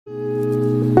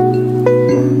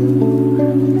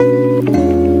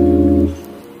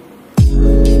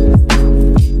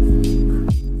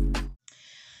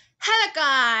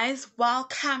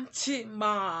to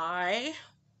my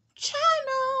channel.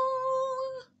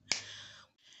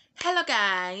 Hello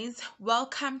guys,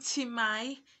 welcome to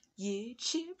my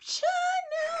YouTube channel.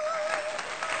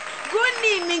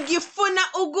 Kunini ngifuna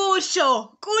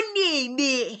ukusho?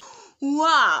 Kunini?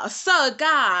 Wow, so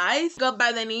guys, go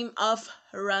by the name of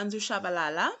Ranzu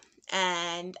Shabalala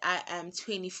and I am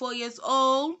 24 years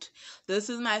old. This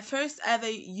is my first ever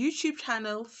YouTube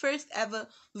channel, first ever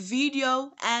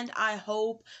video, and I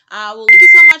hope I will. Thank you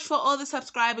so much for all the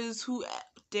subscribers who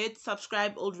did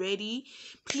subscribe already.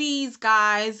 Please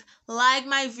guys, like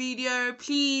my video,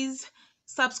 please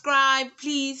subscribe,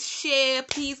 please share,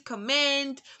 please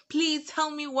comment, please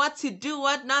tell me what to do,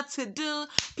 what not to do,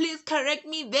 please correct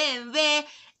me there and there.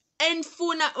 And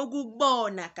funa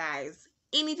ukubona guys,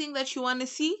 anything that you want to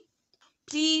see,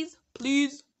 please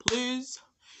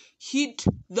hit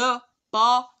the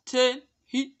button,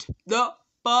 hit the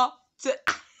button.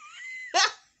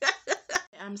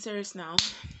 I'm serious now.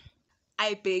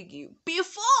 I beg you,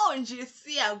 before nje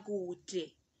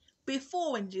siyakude,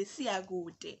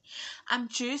 I'm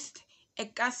just a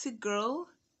gassy girl.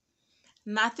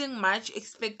 Nothing much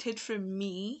expected from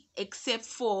me except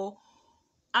for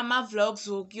ama vlogs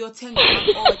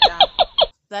ukuyothenga order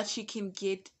that you can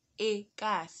get a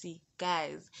gassy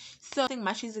guys. So nothing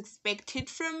much is expected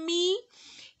from me.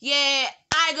 Yeah,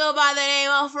 I go by the name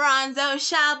of Ranzu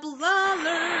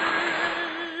Shabalala.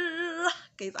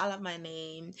 Guys, I love my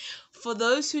name. For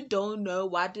those who don't know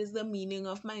what is the meaning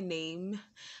of my name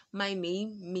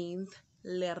means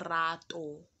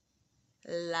lerato,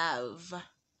 love,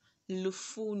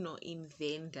 lufuno in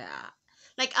Venda.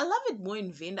 Like, I love it more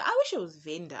in Venda. I wish it was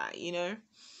Venda, you know.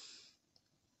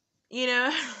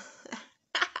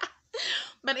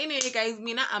 But anyway guys,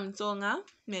 mina I'm Tonga.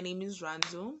 My name is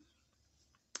Ranzu.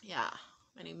 Yeah,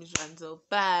 my name is Ranzu.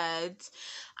 But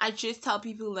I just tell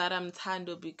people that I'm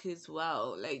Tando because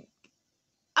wow, like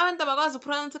abantu abakwazi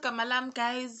pronounce igama lami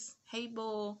guys. Hey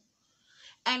bo.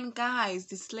 And guys,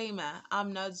 disclaimer,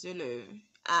 I'm not Zulu.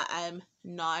 I am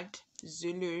not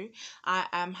Zulu. I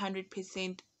am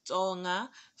 100% Tonga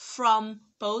from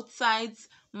both sides.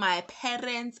 My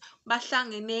parents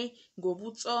bahlangene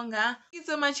ngobuTonga. Thank you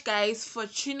so much guys for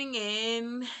tuning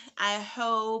in. I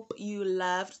hope you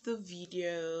loved the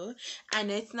video. And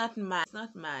it's not much,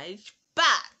 but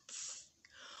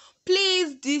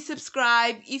please do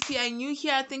subscribe. If you are new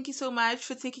here, thank you so much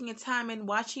for taking your time and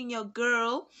watching your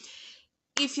girl.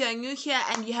 If you're new here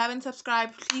and you haven't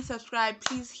subscribed, please subscribe.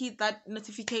 Please hit that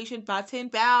notification button,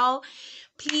 bell.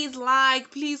 Please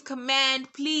like, please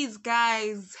comment. Please,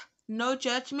 guys, no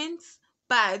judgments,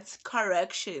 but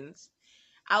corrections.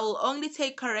 I will only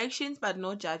take corrections, but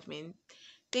no judgment.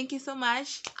 Thank you so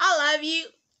much. I love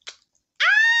you.